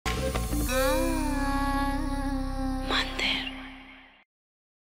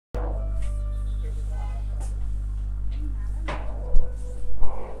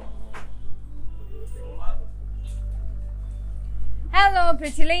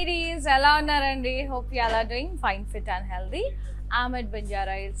pretty ladies. Hello, Narandi. Hope you all are doing fine, fit, and healthy. I'm at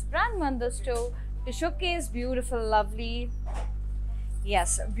Banjara Hills Brand Mandir store to showcase beautiful, lovely,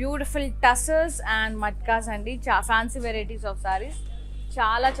 yes, beautiful tussers and matkas and fancy varieties of sarees.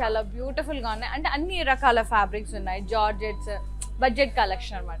 Chala beautiful ga unnai ante anni rakala fabrics unnai georgettes budget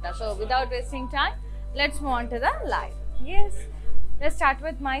collection anamata. So without wasting time, let's move on to the live. Yes, let's start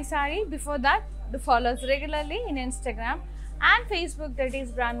with my saree. Before that, do follow us regularly in Instagram and Facebook, that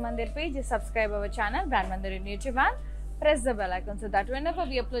is Brand Mandir page. Subscribe our channel Brand Mandir in YouTube and press the bell icon so that whenever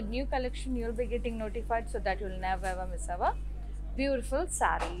we upload new collection, you'll be getting notified, so that you'll never ever miss our beautiful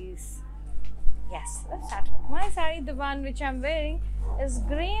sarees. Yes, let's start with my saree. The one which I'm wearing is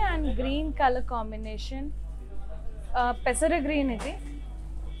grey and green color combination. Pesara green idi.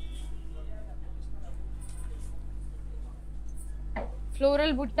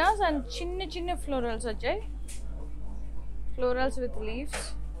 Floral buttas and chinna florals vachai. Florals with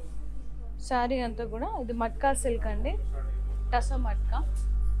leaves. Saree anta kuda idi matka silk andi. Tassa matka.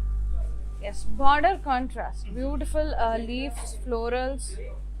 Yes, border contrast. Beautiful leaves, florals,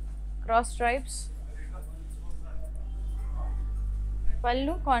 cross stripes.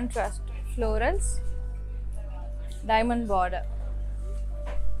 Pallu contrast. Florals. Diamond border.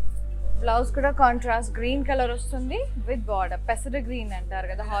 Blouse kuda contrast green color ostundi with border. Pesara green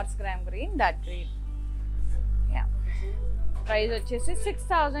antaru kada, horse gram green, that green. Yeah. Price vachesi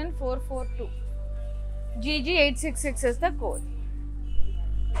 6442. GG866 is the code.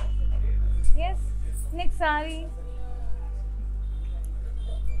 Yes, next saree.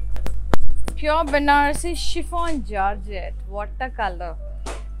 Pure Banarasi chiffon georgette. What a color.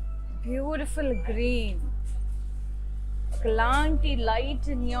 Beautiful green. Glanty light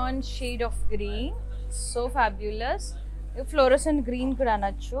neon shade of green. So fabulous. Fluorescent green kuda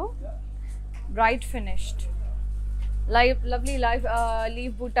anachu. Bright finished. Lovely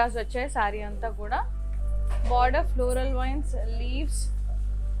leaf buttas vachai saree anta kuda. Border floral vines, leaves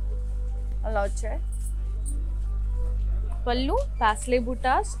ala vachai. Pallu pastel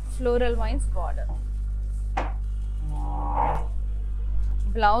buttas, floral vines border.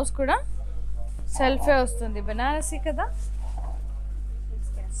 Blouse kuda self e vastundi, Banarasi kada,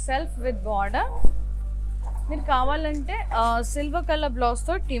 self with border. మీరు కావాలంటే silver colour blouse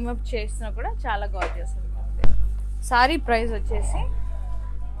తో team up చేసినా కూడా చాలా gorgeous ఉంటుంది. Sorry price వచ్చేసి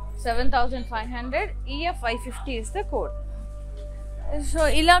 7500. EF 550 is the code. So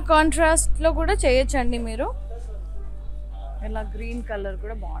ఇలా contrast లో కూడా చేయొచ్చండి మీరు. ఇలా గ్రీన్ కలర్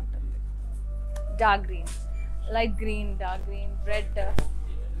కూడా బాగుంటుంది. Dark green, light green, dark green, red.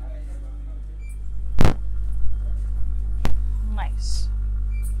 Nice.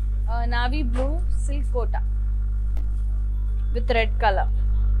 Navy blue silk quota with red colour.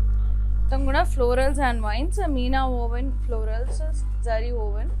 మొత్తం కూడా florals and wines, Meena oven florals, zari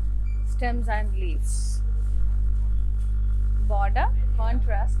oven, stems and leaves. Border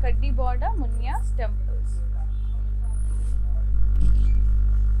contrast, kaddi border, munyas, temples.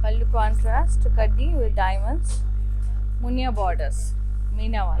 Pallu contrast, kaddi with diamonds, munya borders,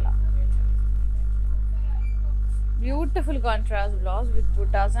 meena wala. Beautiful contrast blouse with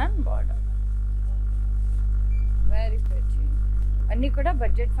buttas and border. Very pretty. Anni kuda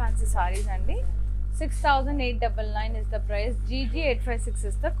budget fancy sarees andi. 6899 is the price. GG856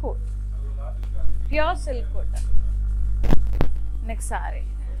 is the code. Pure silk cotton. Next saree.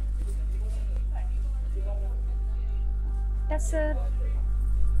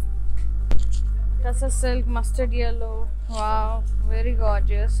 Tussar silk, mustard yellow. Wow, very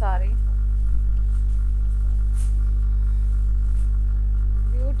gorgeous saree.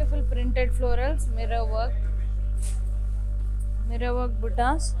 Beautiful printed florals, mirror work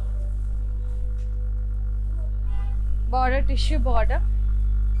buttas. Border tissue border.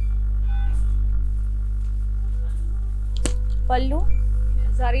 Pallu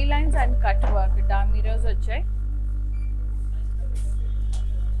zari lines and cut work, mirrors vachai.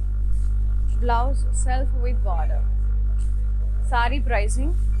 Blouse self with border. Saree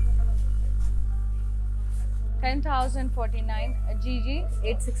pricing 10,049.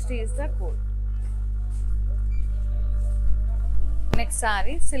 GG860 is the code. Next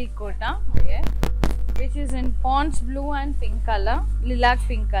saree, silk kota, okay, which is in Pond's blue and pink color, lilac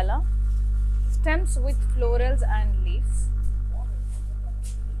pink color. Stems with florals and leaves.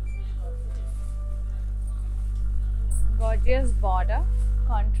 Gorgeous border,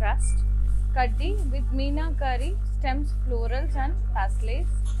 contrast. Kaddi with meena curry, stems, florals and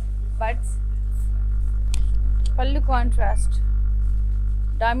pastels, buds. Pallu contrast.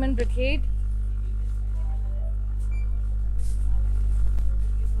 Diamond brocade.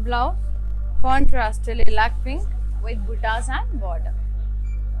 Blouse contrast lilac pink with buttas and border.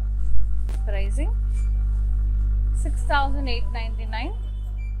 Pricing 6,899.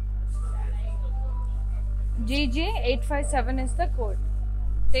 GG857 is the code.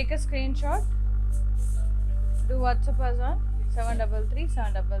 Take a screenshot. Do WhatsApp us on 733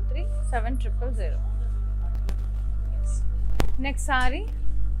 733 7000. Yes. Next saree.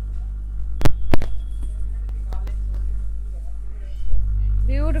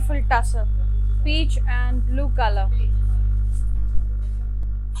 Beautiful tussar, peach and blue color.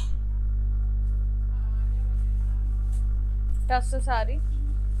 Tussar saree.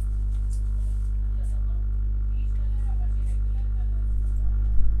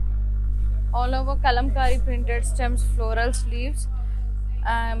 All over kalamkari printed stems, floral sleeves,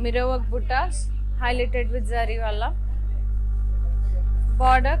 mirror work buttas, highlighted with zari wala.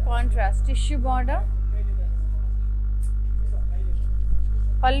 Border contrast, tissue border.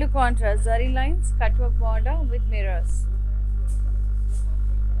 Pallu contrast, zari lines, cutwork border with mirrors.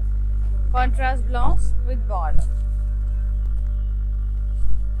 Contrast blouse with border.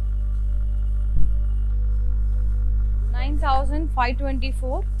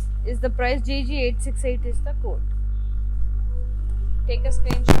 $9,524 is the price. GG868 is the code. Take a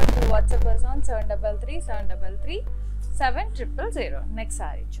screenshot to WhatsApp us on 733 733 7000. Next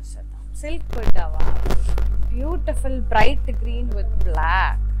saree చూసేద్దాం. Silk Pudava. Beautiful bright green with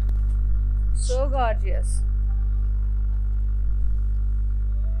black. So gorgeous.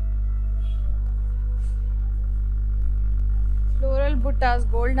 Floral buttas,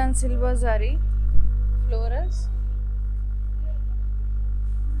 gold and silver zari. Florals.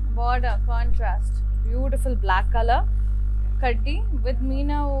 Border contrast, beautiful black color. Kaddi with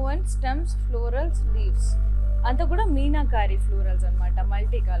meena woven stems, florals, leaves. Anta kuda meenakari florals anamata,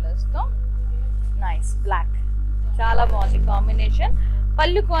 multi colors tho. Nice black. Chala baagundi combination.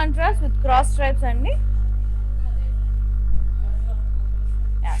 Pallu contrast with cross stripes andi.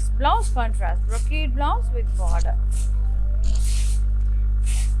 Yes, blouse contrast, brocade blouse with border.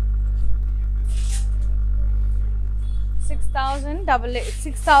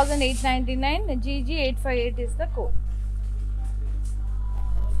 $6,899. GG858 is the code.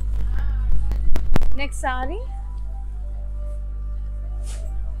 Next saree.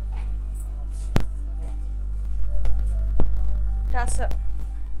 Tussar.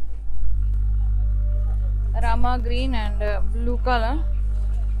 Rama green and blue color.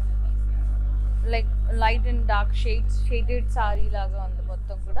 Like light and dark shades, shaded saree laga undi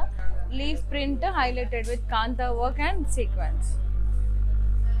mottham kuda. Leaf print highlighted with kanta work and sequins.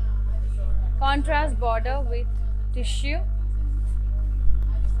 Contrast border with tissue.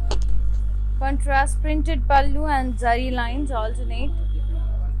 Contrast printed pallu and zari lines alternate.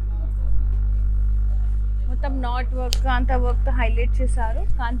 Mottham knot work, kanta work to highlight chesaru.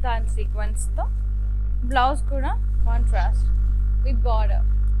 Kanta and sequins to. Blouse kuda contrast with border.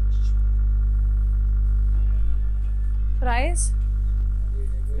 Price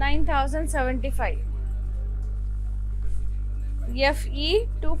 9,075.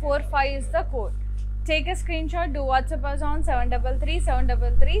 FE245 is the code. Take a screenshot, do WhatsApp us on 733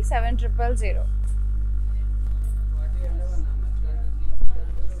 733 7000.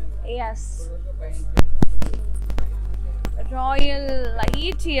 Yes. Royal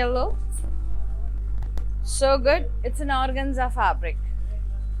light yellow. So good. It's an organza fabric.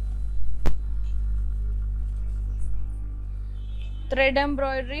 Thread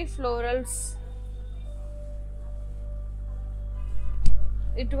embroidery, florals.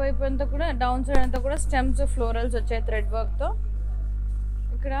 ఇటువైపు అంతా కూడా down side అంతా కూడా stems florals వచ్చాయి thread work తో.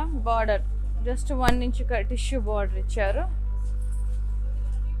 ఇక్కడ border just 1 inch tissue border ఇచ్చారు.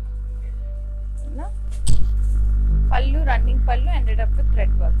 పళ్ళు రన్నింగ్ పళ్ళు ended up with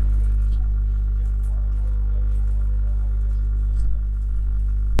thread work.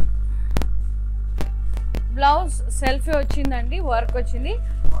 Blouse selfie వచ్చిందండి, వర్క్ వచ్చింది.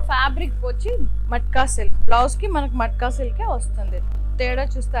 ఫ్యాబ్రిక్ వచ్చి మట్కా సిల్క్. బ్లౌజ్ కి మనకు మట్కా సిల్కే వస్తుంది. తేడా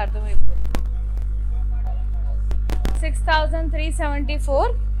చూస్తే అర్థమైపోతుంది. 6,374.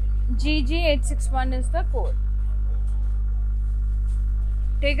 GG861 is the code.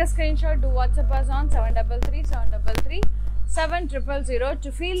 Take a screenshot, do WhatsApp us on 733 733 7000.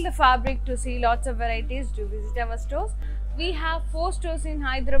 To feel the fabric, to see lots of varieties, do visit our stores. We have 4 stores in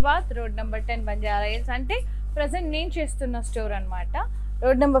Hyderabad, road number 10 Banjara Hills. Ante present name chestunna store anamata.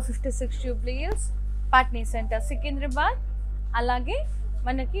 Road number 56 Jubilee Hills, Patni Center, Secunderabad. Alage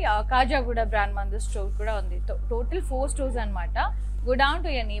manaki Kajaguda brand Mandir store kuda undi. Total 4 stores anamata. Go down to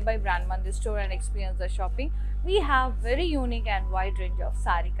your nearby brand Mandir store and experience the shopping. We have very unique and wide range of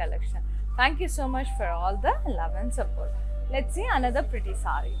saree collection. Thank you so much for all the love and support. Let's see another pretty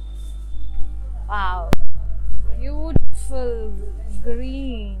saree. Wow, beautiful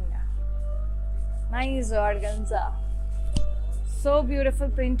green. Nice organza. So beautiful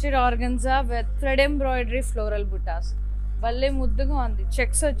printed organza with thread embroidery floral buttas. Balle mudduga undi.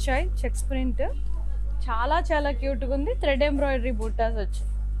 Checks వచ్చాయి. Checks print. చాలా చాలా cute గా ఉంది. Thread embroidery buttas వచ్చాయి.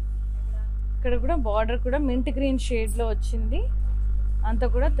 ఇక్కడ కూడా border కూడా mint green shade లో వచ్చింది. అంతా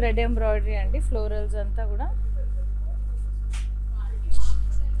కూడా థ్రెడ్ ఎంబ్రాయిడరీ అండి. ఫ్లోరల్స్ అంతా కూడా.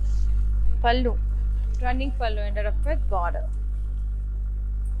 Pallu. Running pallu ended up with border.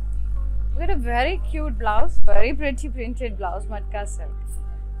 We got a very cute blouse, very pretty printed blouse, matka silk.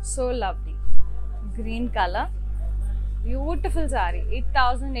 So lovely. Green color. Beautiful saree.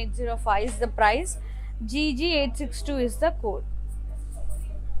 8,805 is the price. GG862 is the code.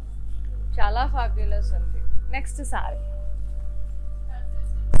 Chala fabulous undi. Next saree.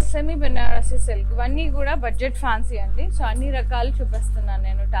 Semi Banarasi silk. Ivanni kuda budget fancy andi. So anni rakalu chupistunnanu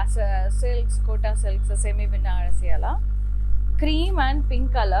nenu. Silks, kota silks, semi Banarasi ala. Cream and pink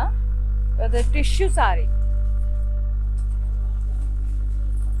color. The tissue saree.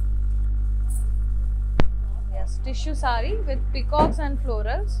 Yes, tissue saree with peacocks and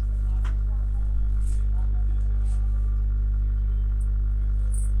florals.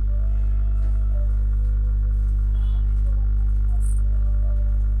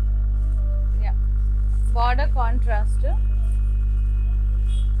 Yeah, border contrast,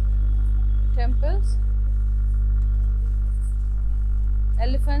 temples,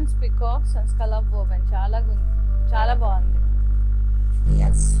 elephants, peacocks and scallop woven. Chala bagundi.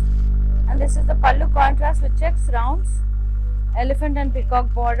 Yes. And this is the pallu contrast with checks, rounds, elephant and peacock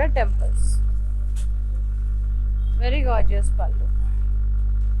border, temples. Very gorgeous pallu.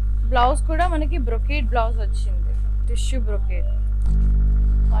 Blouse kuda manaki brocade blouse vachindi. Tissue brocade.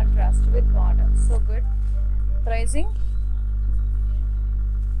 Contrast with border. So good. Pricing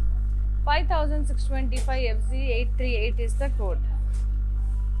 5,625 FZ838 is the code.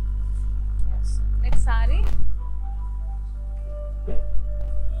 Next saree.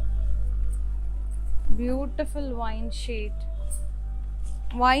 Beautiful wine shade.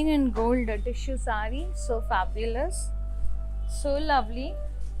 Wine and gold tissue saree. So fabulous. So lovely.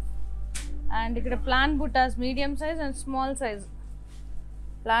 And ikkada plan buttas, medium size and small size.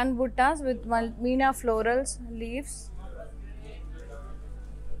 Plan buttas with Meena florals, leaves.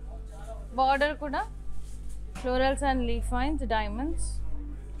 Border kuda florals and leaf vines, diamonds.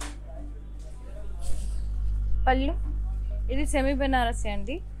 పళ్ళు ఇది semi Banarasi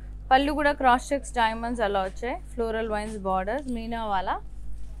అండి. పళ్ళు కూడా cross checks diamonds అలా వచ్చాయి. Floral wines borders Meena వాలా.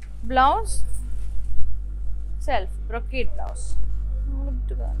 Blouse self brocade blouse.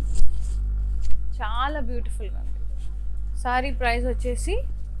 చాలా బ్యూటిఫుల్గా ఉంది. సారీ ప్రైస్ వచ్చేసి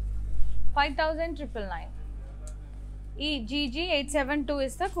 5,999. ఈ GG872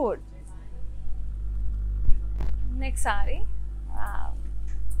 is the code. Next sorry.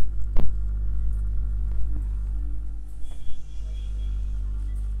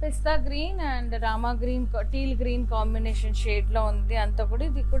 Pista green and Rama green, teal green combination షేడ్లో ఉంది అంతా కూడా.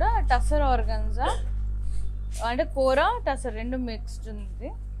 ఇది కూడా టసర్ ఆర్గన్జా అంటే కోరా టసర్ రెండు మిక్స్డ్ ఉంది.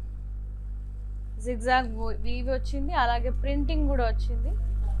 జిగ్జాగ్ వీవ్ వచ్చింది, అలాగే ప్రింటింగ్ కూడా వచ్చింది,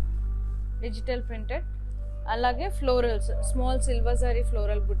 డిజిటల్ ప్రింటెడ్. అలాగే florals, small silver zari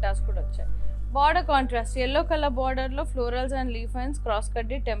floral బుట్టాస్ కూడా వచ్చాయి. బార్డర్ కాంట్రాస్ట్, ఎల్లో కలర్ బార్డర్లో florals and leaf vines, cross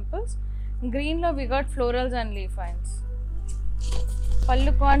కడ్డీ టెంపుల్స్. గ్రీన్లో we got florals and leaf vines.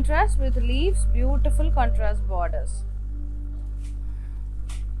 Pallu contrast with leaves, beautiful contrast borders.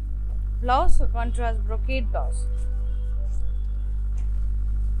 Blouse contrast brocade blouse.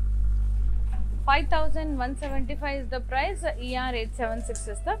 5,175 is the price. ER876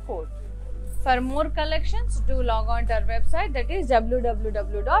 is the code. For more collections, do log on to our website, that is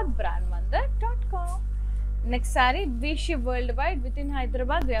www.brandmandir.com. Next saree, we ship worldwide. Within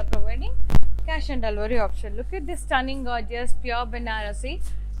Hyderabad, we are providing cash and delivery option. Look at this stunning gorgeous pure Banarasi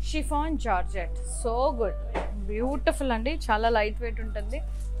chiffon georgette. So good, beautiful andi. Chala light weight untundi.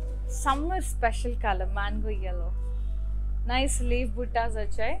 Summer special color mango yellow. Nice leaf buttas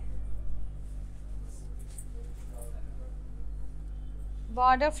vachai.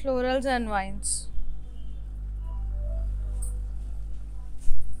 Border florals and vines.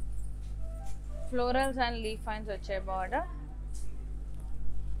 Florals and leaf vines vachai border.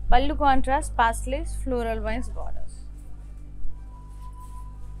 Pallu contrast, pastelis, floral vines borders.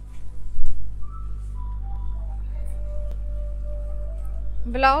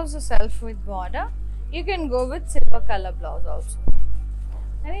 Blouse self with border. You can go with silver color blouse also.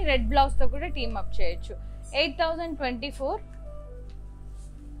 And red blouse to kuda team up cheyochu. 8,024.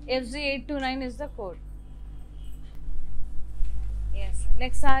 FZ829 is the code. Yes.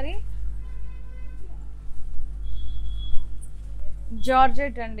 Next saree.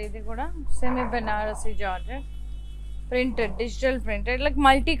 Georgette అండి, ఇది కూడా semi Banarasi georgette, printed, digital printed, like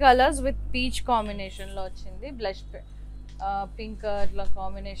multi colours with peach కాంబినేషన్లో వచ్చింది. Blush pink అట్లా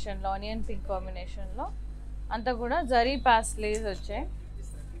కాంబినేషన్లో, onion pink కాంబినేషన్లో అంతా కూడా జరీ పాస్లేస్ వచ్చాయి.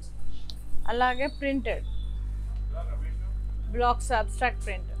 అలాగే printed blocks, abstract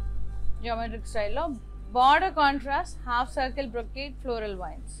print, geometric స్టైల్లో. Border contrast half circle brocade floral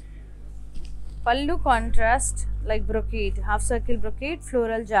wines. పళ్ళు contrast like brocade, half circle brocade,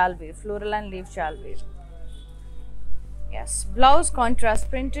 floral jal weave, floral and leaf jal weave. Yes, blouse contrast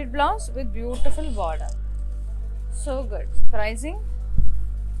printed blouse with beautiful border. So good. Pricing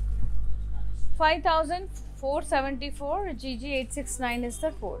 5474, GG869 is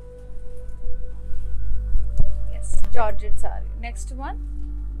the code. Yes, Georgette saree. Next one.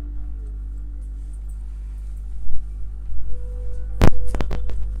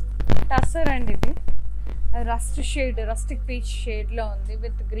 Tussar అండి, ఇది rust shade, rustic peach షేడ్లో ఉంది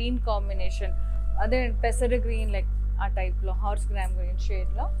with green combination. అదే పెసర్ green, like ఆ టైప్లో horse gram green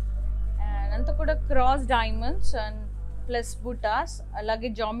షేడ్లో. And అంతా కూడా క్రాస్ డైమండ్స్ అండ్ ప్లస్ బుటాస్, అలాగే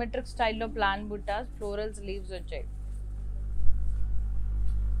జామెట్రిక్ స్టైల్లో ప్లాన్ బుటాస్, ఫ్లోరల్స్, లీవ్స్ వచ్చాయి.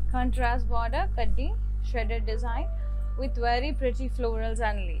 కాంట్రాస్ట్ బార్డర్, కడ్డీ shaded design with very pretty florals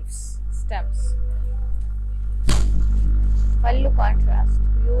and leaves, stems. Pallu contrast,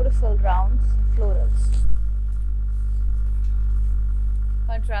 beautiful rounds, florals.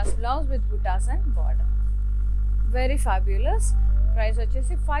 Contrast blouse with buttas and border. Very fabulous. Price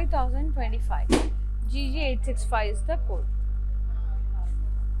vachesi 5025. GG865 is the code.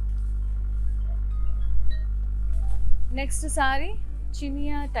 Next saree,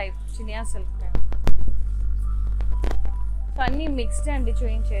 chinia type, chinia silk type. So అన్నీ mixed అండి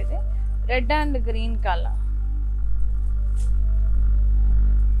చూపించేది. Red and green colour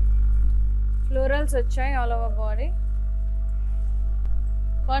florals వచ్చాయి all over body.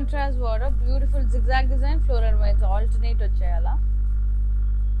 Contrast border, beautiful zigzag design, floral wines alternate వచ్చాయి అలా.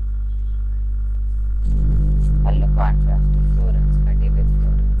 పళ్ళు contrast florals, కడ్డీ with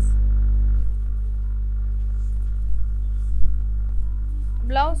florals.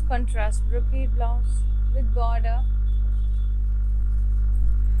 Blouse contrast brocade blouse with border.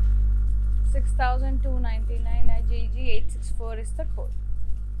 6299 and GG864 is the code.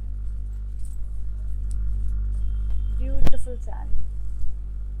 Beautiful saree.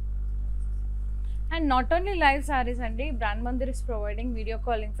 And not only live sarees andi, Brand Mandir is providing video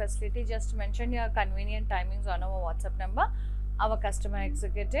calling facility. Just mention your convenient timings on our WhatsApp number. Our customer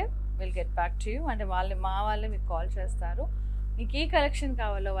executive will get back to you and మా వాళ్ళు మీకు call చేస్తారు. మీకు ఏ collection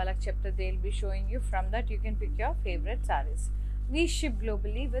కావాలో వాళ్ళకి చెప్తే they will be showing you. From that you can pick your favorite sarees. We ship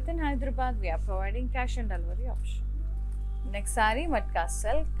globally. Within Hyderabad, we are providing cash and delivery option. Next saree, matka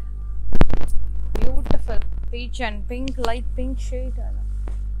silk. Beautiful peach and pink, light pink shade.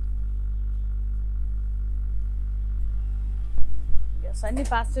 Yes, any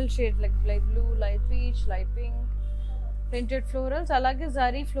pastel shade like light blue, light peach, light pink. Printed florals, alage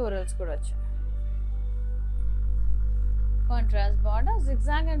zari florals kuda vachayi. Contrast border,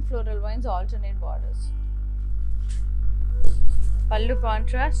 zigzag and floral vines, alternate borders. పళ్ళు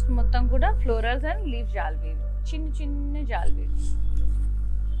contrast, మొత్తం కూడా florals and leave జాల్ weave, చిన్న చిన్న జాల్ weaves.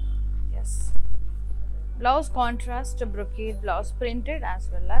 Yes, blouse contrast brocade blouse, printed as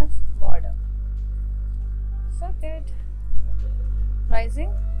well as border. So good.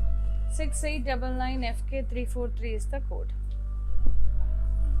 Pricing 6899, FK343 is the code.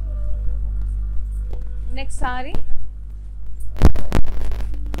 Next saree,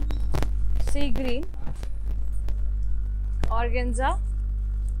 sea green organza,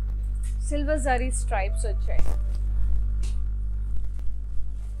 silver zari stripes వచ్చాయి.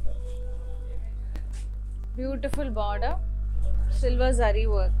 Beautiful border, silver zari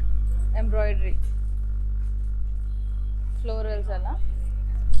work, embroidery, florals అలా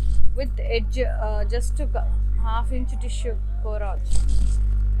with edge just half inch tissue కూర వచ్చి.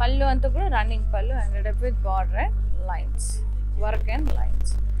 పళ్ళు అంతా కూడా running పళ్ళు, hundred up with border and lines, work and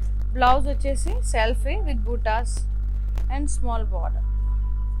lines. Blouse వచ్చేసి selfie with buttas and small border.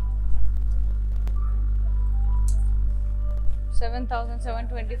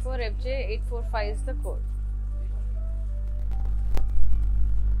 7724, FJ845 is the code.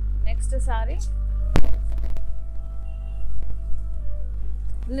 Next saree,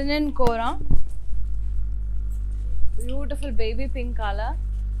 linen kora, beautiful baby pink color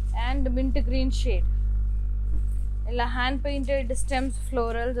and mint green shade. ila hand painted stems,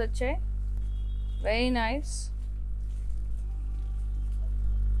 florals vachayi, very nice.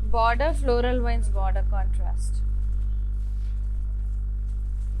 Border, floral vines border contrast.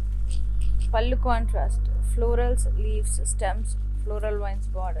 Pallu contrast, florals, leaves, stems, floral vines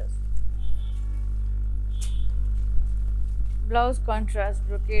borders. Blouse contrast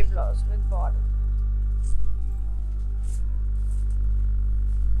brocade blouse with border.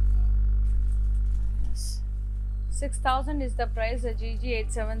 Yes. 6,000 is the price. The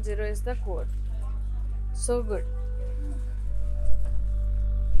GG870 is the code. So good.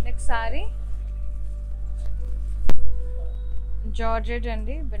 Next saree. Georgette and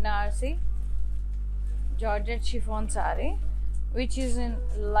Banarsi Georgette chiffon saree, which is in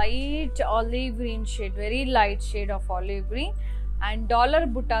light olive green shade, very light shade of olive green, and dollar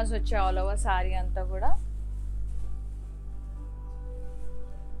buttas vache all over saree anta kuda.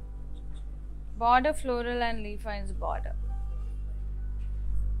 Border floral and leaf vines border.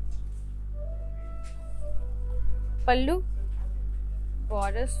 Pallu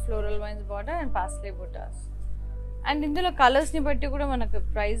borders, floral vines border and parsley buttas. And ఇందులో కలర్స్ని బట్టి కూడా మనకు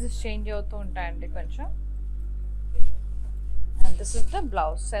prices change అవుతూ ఉంటాయండి కొంచెం. And this is the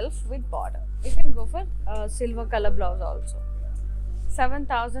blouse, self with border. You can go for silver color blouse also.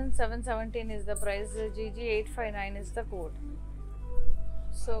 7,717 is the price. GG859 is the code.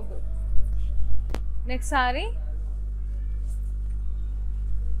 So good. Next saree.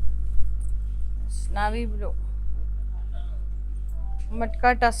 Navy blue.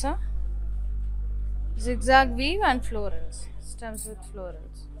 Matka tassa. Zigzag weave and florals, stems with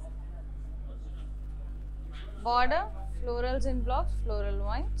florals. Border, florals in blocks, floral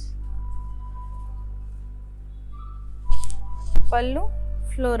vines. Pallu,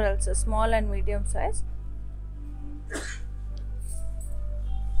 florals, small and medium size.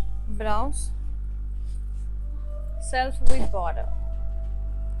 Blouse, self with border.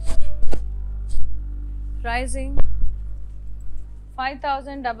 Pricing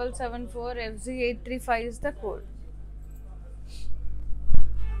 5,774. FZ835 is the code.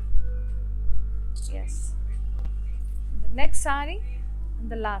 Yes. The next saree and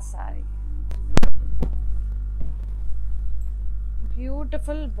the last saree.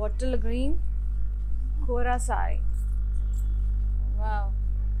 Beautiful bottle green Kora saree. Wow.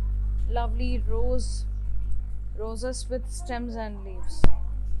 Lovely roses with stems and leaves.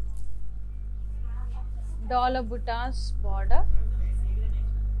 Dollar buttas border.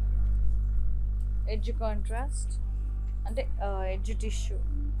 Edge contrast and edge tissue.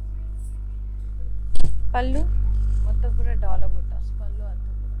 Pallu మొత్తం కూడా dollar బుట్టాస్ పళ్ళు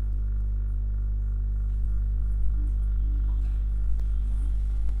అంతా కూడా.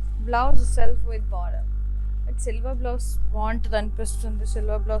 Blouse self with border. It's silver blouse బాగుంటుంది అనిపిస్తుంది.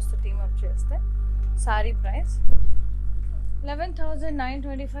 Silver బ్లౌజ్తో team up చేస్తే. Saree price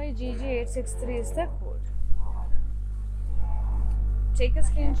 11,925. GG863 is the code. Take a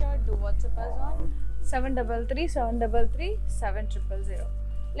screenshot, do WhatsApp us on 733-733-7000.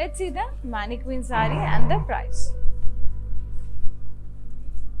 Let's see the mannequin saree and the price.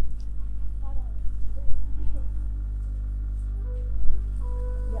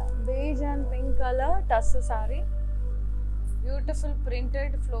 Yeah, beige and pink color tussar saree. Beautiful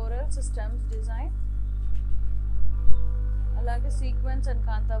printed floral stems design. అలాగే sequence and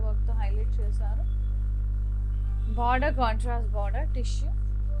కాంతా వర్క్తో highlight చేశారు. Border contrast border tissue.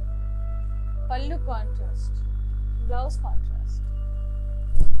 Pallu contrast. Blouse contrast.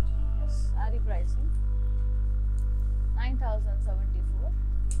 Yes, saree pricing 9,074.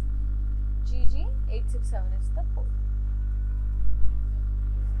 GG867 is the code.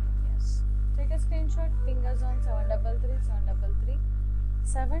 Yes. Take a screenshot. Fingers on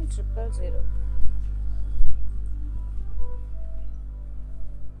 733-733-7000.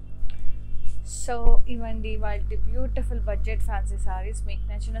 So ఇవ్వండి వాళ్ళ beautiful budget fancy saris. మీకు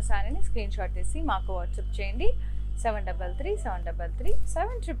నచ్చిన సారీని screen shot తీసి మాకు WhatsApp చేయండి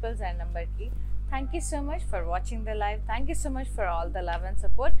 733-733-7000 నెంబర్కి. Thank you so much for watching the live. Thank you so much for all the love and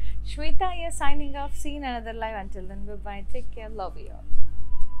support. Shweta here signing off. See you in another live. Until then, goodbye. Take care. Love you all.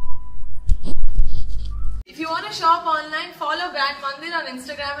 If you want to shop online, follow Brand Mandir on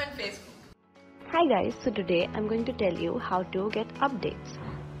Instagram and Facebook. Hi guys, so today I'm going to tell you how to get updates.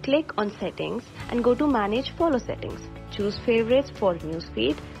 Click on settings and go to manage follow settings. Choose favorites for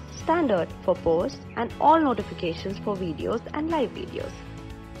newsfeed, standard for posts and all notifications for videos and live videos.